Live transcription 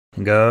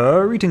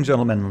Greetings,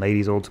 gentlemen,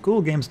 ladies, old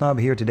school game snob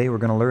here. Today we're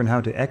going to learn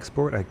how to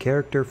export a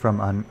character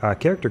from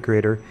Character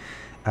Creator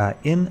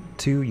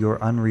into your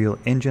Unreal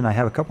Engine. I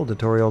have a couple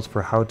tutorials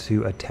for how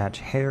to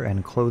attach hair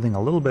and clothing,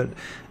 a little bit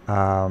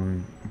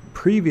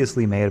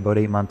previously made about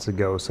 8 months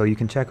ago, so you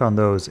can check on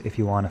those if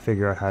you want to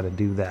figure out how to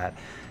do that.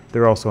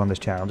 They're also on this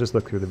channel. Just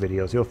look through the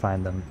videos, you'll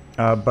find them.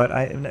 But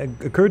it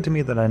occurred to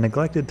me that I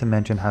neglected to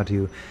mention how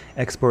to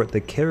export the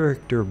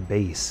character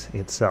base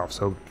itself.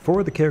 So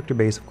for the character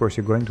base, of course,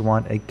 you're going to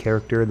want a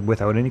character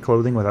without any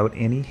clothing, without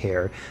any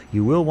hair.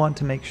 You will want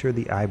to make sure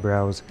the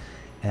eyebrows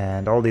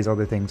and all these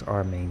other things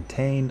are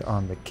maintained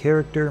on the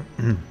character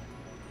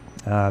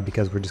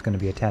because we're just going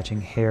to be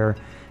attaching hair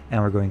and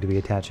we're going to be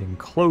attaching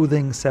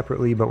clothing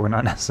separately, but we're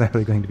not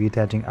necessarily going to be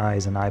attaching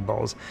eyes and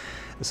eyeballs.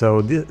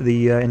 So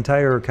the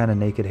entire kind of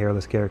naked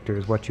hairless character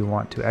is what you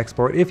want to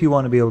export if you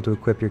want to be able to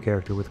equip your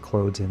character with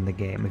clothes in the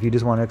game. If you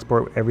just want to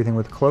export everything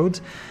with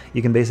clothes,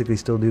 you can basically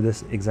still do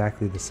this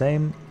exactly the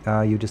same.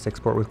 You just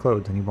export with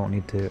clothes and you won't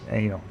need to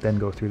then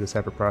go through the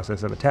separate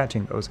process of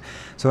attaching those.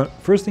 So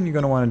first thing you're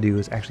going to want to do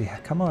is actually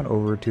come on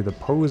over to the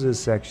poses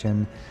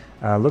section.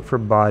 Look for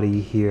body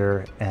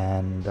here,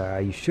 and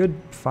you should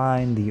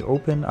find the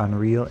Open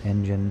Unreal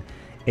Engine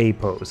A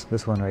pose,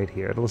 this one right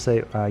here. It'll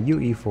say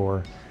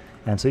UE4,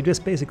 and so you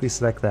just basically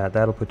select that.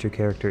 That'll put your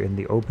character in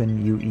the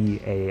Open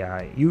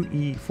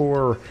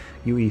UE4,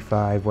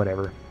 UE5,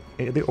 whatever,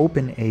 the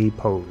Open A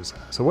pose.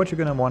 So what you're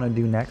going to want to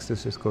do next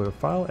is just go to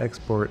File,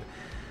 Export,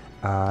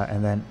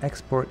 and then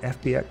Export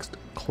FBX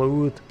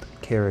Clothed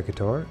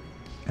Caricature.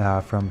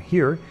 From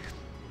here,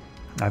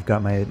 I've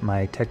got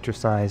my texture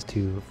size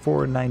to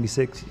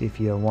 496. If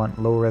you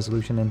want low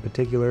resolution in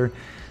particular,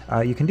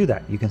 you can do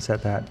that. You can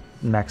set that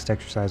max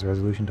texture size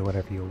resolution to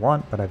whatever you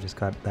want, but I've just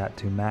got that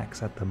to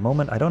max at the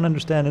moment. I don't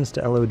understand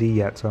Insta LOD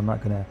yet, so I'm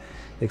not going to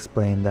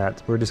explain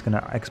that. We're just going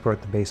to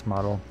export the base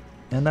model,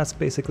 and that's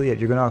basically it.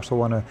 You're going to also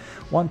want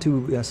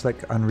to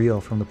select Unreal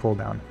from the pull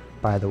down,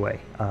 by the way.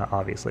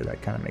 Obviously,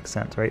 that kind of makes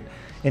sense, right?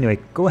 Anyway,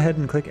 go ahead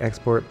and click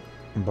Export,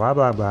 blah,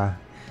 blah, blah.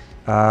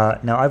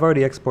 Now I've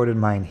already exported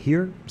mine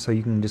here, so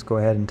you can just go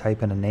ahead and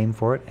type in a name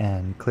for it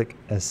and click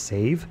as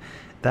Save.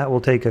 That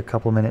will take a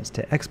couple minutes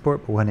to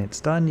export, but when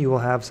it's done, you will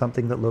have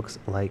something that looks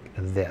like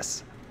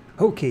this.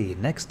 Okay,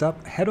 next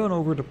up, head on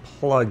over to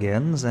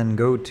Plugins and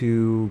go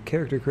to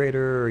Character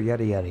Creator,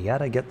 yada yada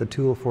yada, get the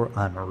tool for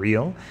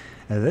Unreal.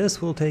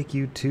 This will take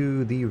you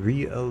to the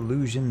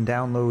Re-Illusion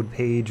download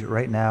page.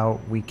 Right now,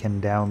 we can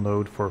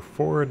download for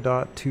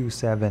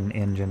 4.27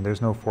 engine.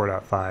 There's no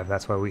 4.5,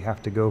 that's why we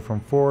have to go from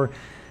 4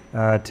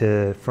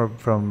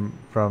 from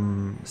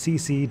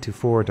CC to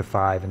 4 to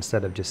 5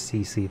 instead of just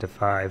CC to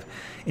 5.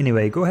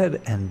 Anyway, go ahead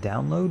and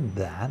download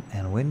that,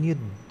 and when you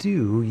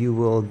do, you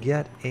will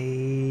get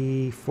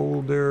a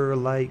folder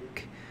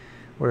like,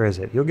 where is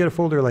it? You'll get a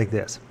folder like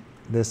this.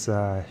 This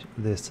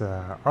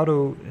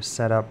auto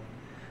setup.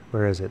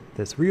 Where is it?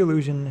 This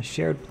Re-Illusion,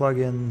 shared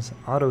plugins,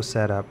 auto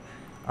setup,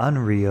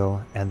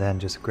 Unreal, and then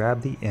just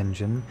grab the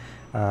engine.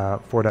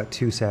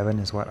 4.27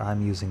 is what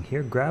I'm using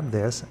here. Grab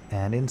this,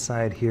 and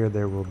inside here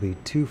there will be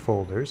 2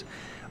 folders.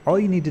 All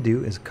you need to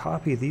do is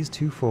copy these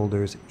 2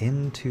 folders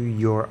into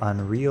your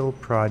Unreal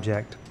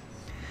project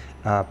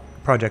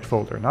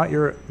folder, not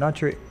your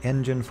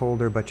engine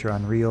folder, but your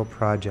Unreal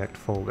project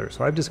folder.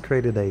 So I've just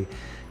created a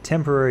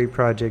temporary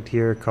project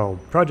here called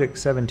Project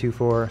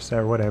 724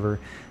 or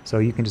whatever. So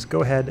you can just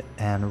go ahead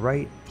and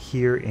right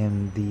here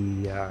in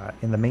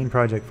the main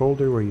project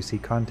folder where you see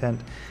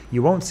content,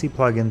 you won't see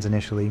plugins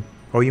initially.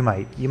 Oh, you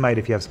might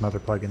if you have some other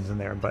plugins in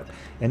there, but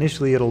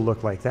initially it'll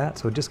look like that.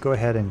 So just go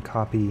ahead and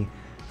copy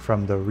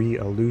from the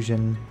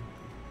Re-Illusion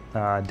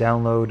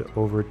download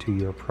over to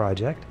your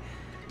project.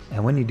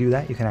 And when you do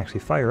that, you can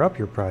actually fire up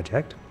your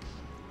project,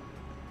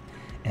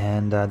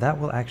 and that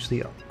will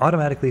actually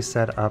automatically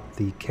set up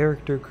the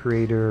Character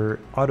Creator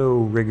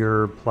Auto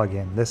Rigger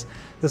plugin. This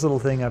little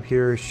thing up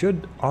here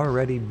should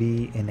already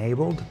be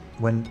enabled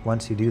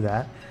once you do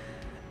that.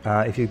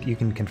 If you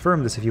can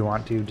confirm this if you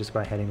want to, just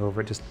by heading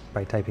over it, just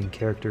by typing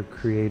Character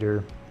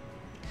Creator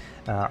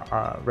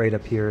right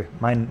up here.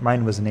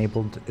 Mine was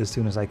enabled as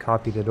soon as I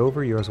copied it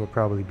over. Yours will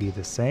probably be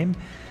the same.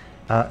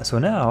 So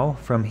now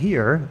from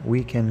here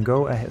we can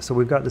go ahead. So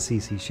we've got the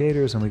CC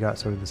shaders and we got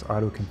sort of this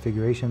auto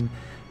configuration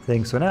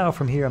thing. So now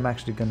from here I'm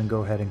actually going to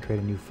go ahead and create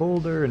a new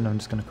folder, and I'm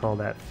just going to call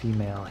that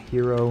Female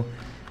Hero,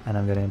 and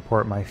I'm going to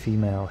import my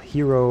Female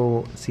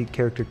Hero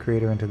Character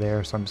Creator into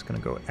there. So I'm just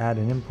going to go add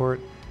an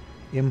import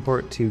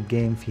to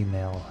Game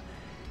Female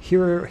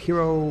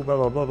Hero blah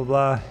blah blah blah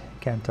blah.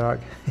 Can't talk.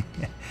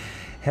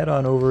 Head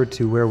on over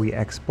to where we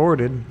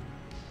exported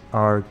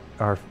our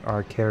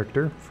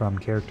character from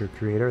Character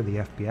Creator, the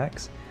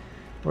FBX.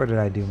 Where did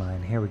I do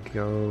mine? Here we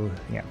go.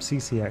 Yeah,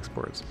 CC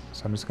exports.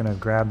 So I'm just going to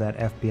grab that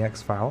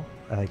FBX file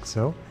like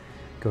so.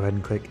 Go ahead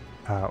and click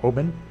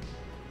Open.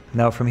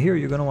 Now from here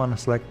you're going to want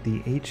to select the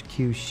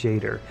HQ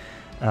shader.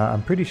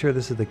 I'm pretty sure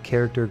this is the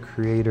Character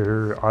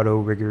Creator Auto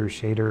Rigger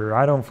shader.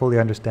 I don't fully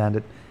understand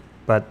it,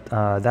 but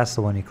that's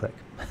the one you click.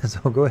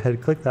 So go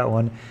ahead, click that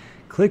one,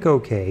 click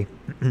OK.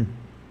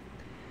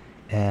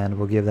 and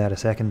we'll give that a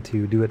second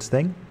to do its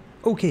thing.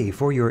 Okay,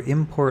 for your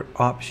import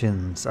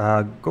options,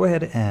 go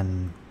ahead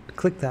and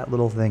click that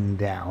little thing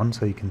down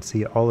so you can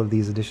see all of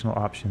these additional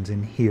options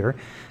in here.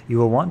 You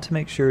will want to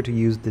make sure to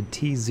use the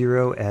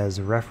T0 as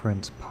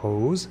reference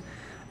pose.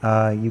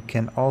 You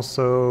can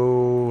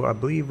also, I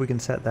believe we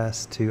can set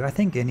this to, I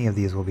think any of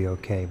these will be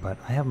okay, but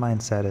I have mine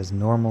set as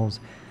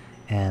normals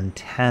and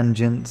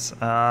tangents.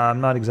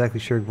 I'm not exactly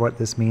sure what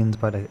this means,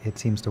 but it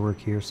seems to work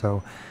here,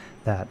 so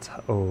that's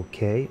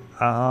okay.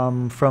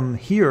 From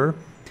here,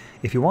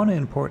 if you want to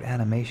import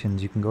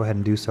animations, you can go ahead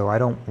and do so. I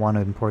don't want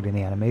to import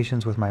any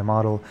animations with my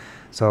model,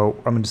 so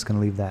I'm just going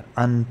to leave that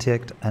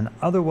unticked. And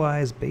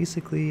otherwise,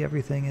 basically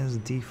everything is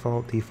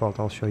default.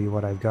 I'll show you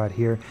what I've got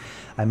here.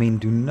 I mean,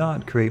 do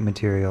not create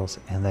materials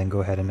and then go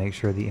ahead and make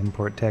sure the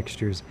import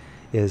textures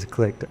is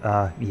clicked.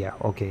 Yeah,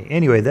 okay.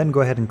 Anyway, then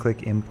go ahead and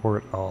click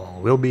import all.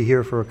 We'll be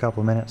here for a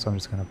couple minutes, so I'm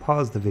just going to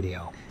pause the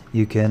video.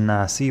 You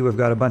can see we've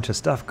got a bunch of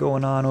stuff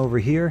going on over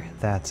here.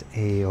 That's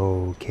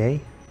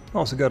a-okay.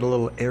 Also got a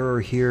little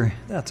error here.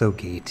 That's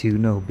okay too,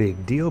 no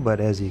big deal, but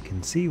as you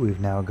can see, we've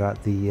now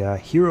got the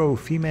hero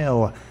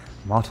female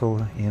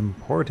model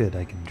imported.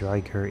 I can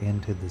drag her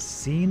into the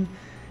scene,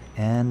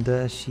 and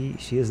she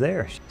is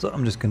there. So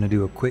I'm just going to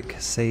do a quick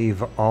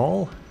save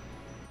all.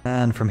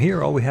 And from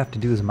here, all we have to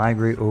do is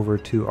migrate over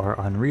to our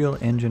Unreal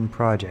Engine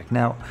project.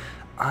 Now,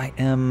 I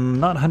am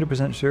not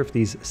 100% sure if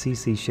these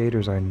CC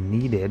shaders are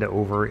needed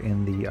over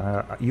in the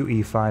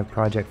UE5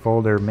 project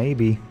folder.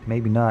 Maybe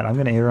not. I'm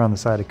going to err on the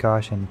side of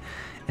caution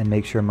and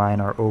make sure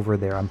mine are over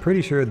there. I'm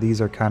pretty sure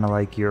these are kind of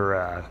like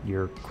your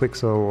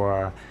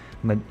Quixel,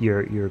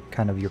 your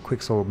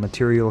Quixel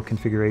material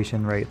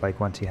configuration, right? Like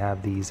once you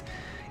have these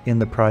in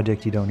the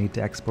project, you don't need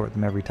to export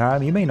them every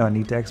time. You may not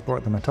need to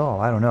export them at all.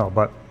 I don't know,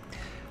 but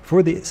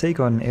for the sake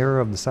of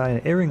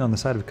erring on the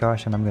side of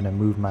caution, I'm going to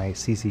move my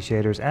CC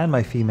shaders and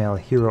my female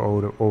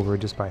hero over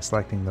just by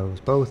selecting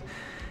those both,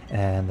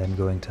 and then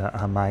going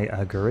to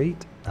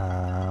migrate.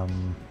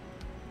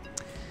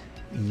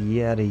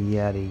 Yada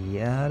yada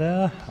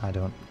yada. I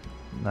don't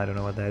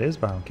know what that is,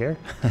 but I don't care.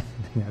 I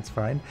think that's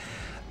fine.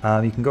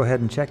 You can go ahead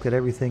and check that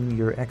everything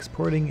you're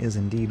exporting is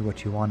indeed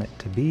what you want it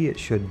to be. It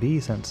should be,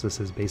 since this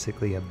is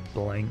basically a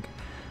blank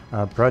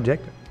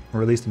project,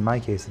 or at least in my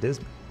case it is.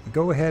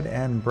 Go ahead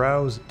and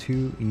browse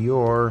to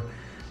your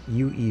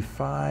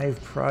UE5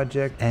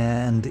 project,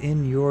 and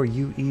in your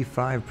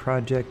UE5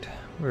 project,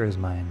 where is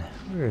mine?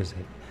 Where is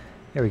it?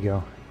 There we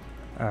go.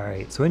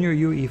 Alright, so in your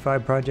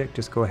UE5 project,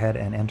 just go ahead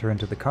and enter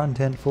into the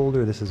content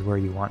folder. This is where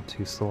you want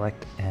to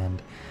select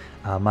and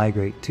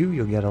migrate to.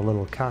 You'll get a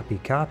little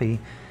copy,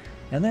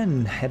 and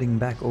then heading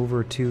back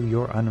over to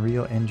your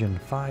Unreal Engine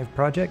 5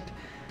 project,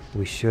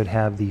 we should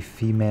have the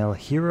female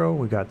hero.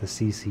 We got the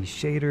CC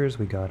shaders.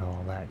 We got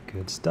all that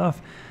good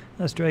stuff.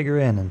 Let's drag her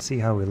in and see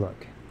how we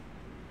look.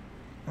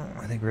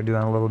 I think we're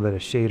doing a little bit of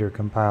shader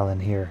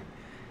compiling here.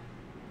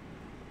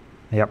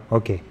 Yep,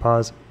 okay,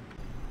 pause.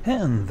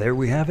 And there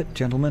we have it,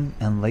 gentlemen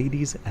and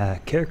ladies.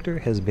 A character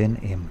has been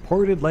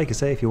imported. Like I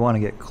say, if you want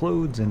to get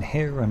clothes and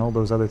hair and all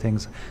those other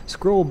things,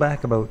 scroll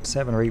back about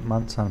 7 or 8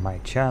 months on my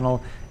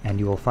channel,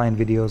 and you will find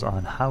videos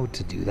on how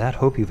to do that.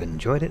 Hope you've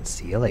enjoyed it.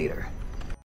 See you later.